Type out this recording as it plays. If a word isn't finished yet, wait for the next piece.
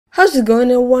How's it going,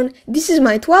 everyone? This is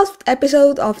my 12th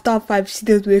episode of Top 5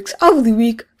 Cydia tweaks of the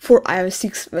week for iOS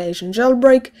 6 version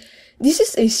Jailbreak. This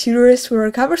is a series where I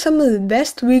cover some of the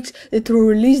best tweaks that were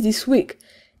released this week,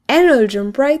 and I'll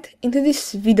jump right into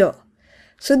this video.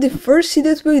 So the first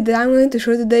Cydia tweak that I'm going to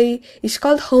show today is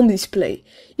called HomeDisplay.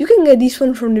 You can get this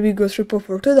one from the Biggest repo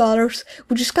for $2,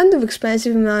 which is kind of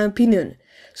expensive in my opinion.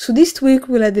 So this tweak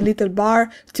will add a little bar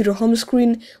to the home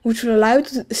screen, which will allow you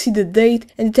to see the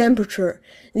date and the temperature.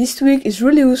 This tweak is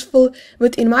really useful,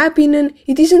 but in my opinion,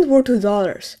 it isn't worth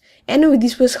 $2. Anyway,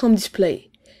 this was HomeDisplay.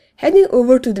 Heading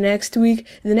over to the next tweak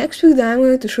that I'm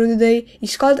going to show today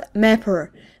is called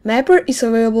Mapper. Mapper is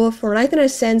available for 99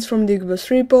 cents from the Biggest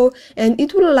repo, and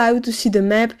it will allow you to see the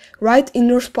map right in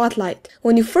your spotlight.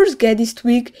 When you first get this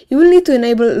tweak, you will need to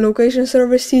enable location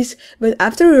services, but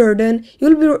after you're done,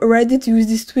 you'll be ready to use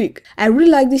this tweak. I really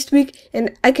like this tweak,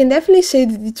 and I can definitely say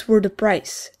that it's worth the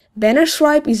price.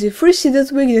 DinerSwipe is a free Cydia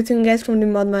tweak that you can get from the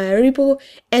ModMy repo,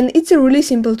 and it's a really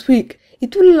simple tweak.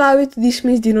 It will allow you to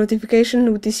dismiss the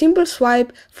notification with a simple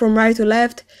swipe from right to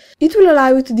left.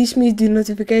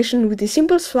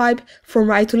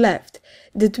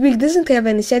 The tweak doesn't have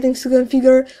any settings to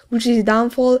configure, which is a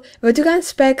downfall, but you can't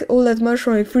expect all that much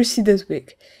from a free Cydia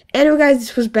tweak. Anyway guys,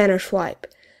 this was DinerSwipe.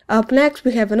 Up next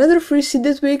we have another free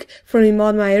Cydia tweak from the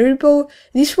ModMy repo.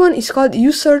 This one is called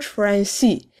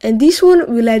YouSearchForNC, and this one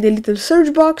will add a little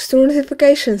search box to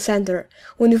Notification Center.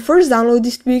 When you first download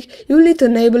this tweak, you will need to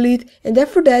enable it, and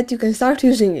after that you can start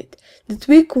using it. The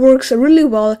tweak works really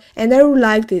well, and I really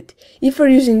liked it. If you're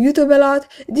using YouTube a lot,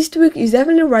 this tweak is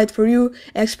definitely right for you.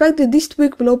 I expect that this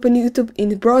tweak will open YouTube in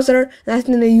the browser, not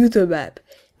in a YouTube app.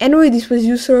 Anyway, this was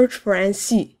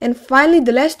YouSearchForNC. And finally,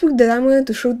 the last tweak that I'm going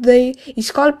to show today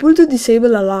is called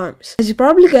PoolToDisableAlarms. As you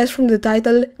probably guessed from the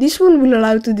title, this one will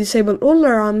allow you to disable all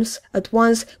alarms at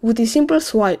once with a simple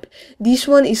swipe. This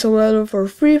one is available for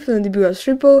free from the Biggest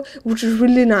repo, which is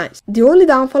really nice. The only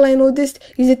downfall I noticed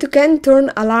is that you can't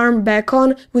turn alarm back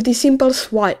on with a simple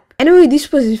swipe. Anyway,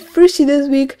 this was a free Cydia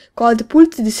tweak called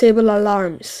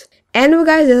PoolToDisableAlarms. Anyway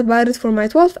guys, that's about it for my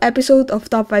 12th episode of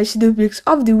Top 5 Cydia tweaks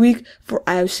of the week for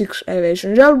iOS 6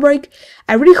 version Jailbreak.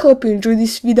 I really hope you enjoyed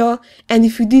this video, and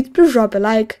if you did, please drop a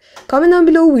like, comment down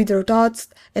below with your thoughts,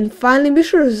 and finally be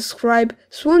sure to subscribe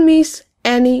so you won't miss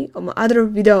any of my other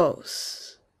videos.